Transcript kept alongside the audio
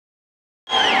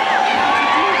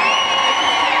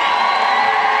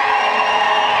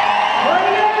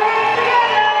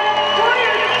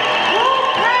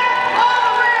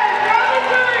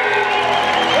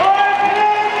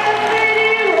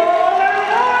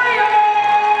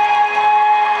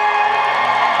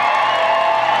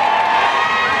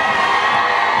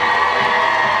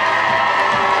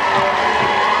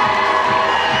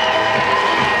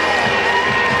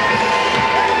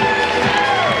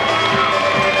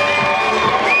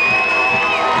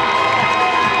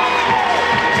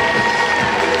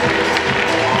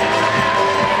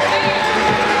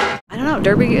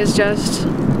Derby is just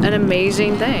an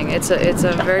amazing thing. It's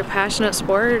a very passionate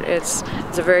sport. It's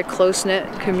a very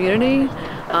close-knit community.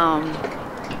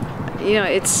 You know,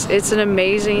 it's an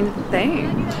amazing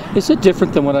thing. Is it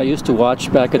different than what I used to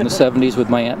watch back in the 70s with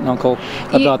my aunt and uncle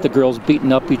about the girls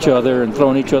beating up each other and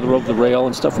throwing each other over the rail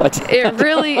and stuff like that? It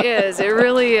really is. It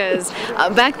really is.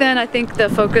 Back then, I think the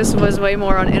focus was way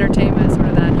more on entertainment, sort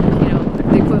of that, you know, the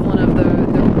equivalent of the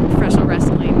professional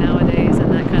wrestling nowadays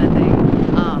and that kind of thing,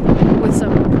 with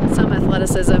some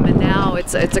athleticism. And now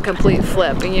it's a complete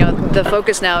flip. And, you know, the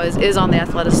focus now is on the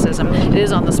athleticism. It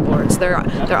is on the sports. There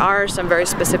are some very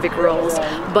specific rules,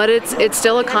 but it's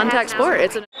still a contact sport.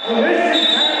 It's an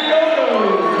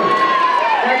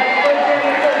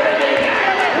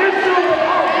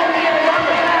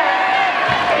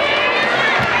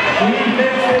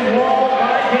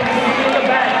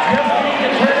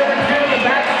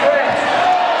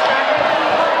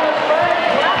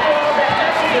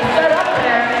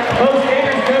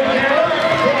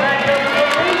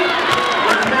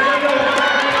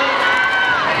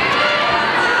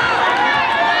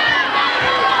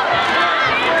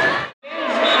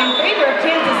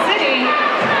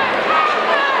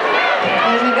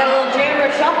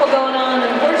going on.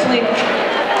 Unfortunately,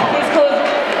 his clothes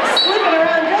slipping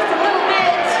around just a little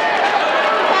bit.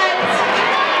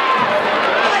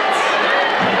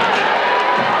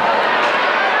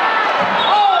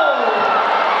 Oh!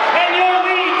 And your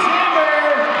lead timber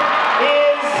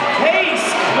is case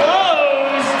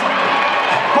closed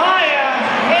by a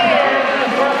hair.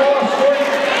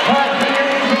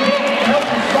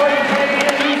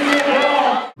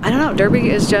 I don't know. Derby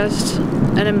is just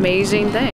an amazing thing.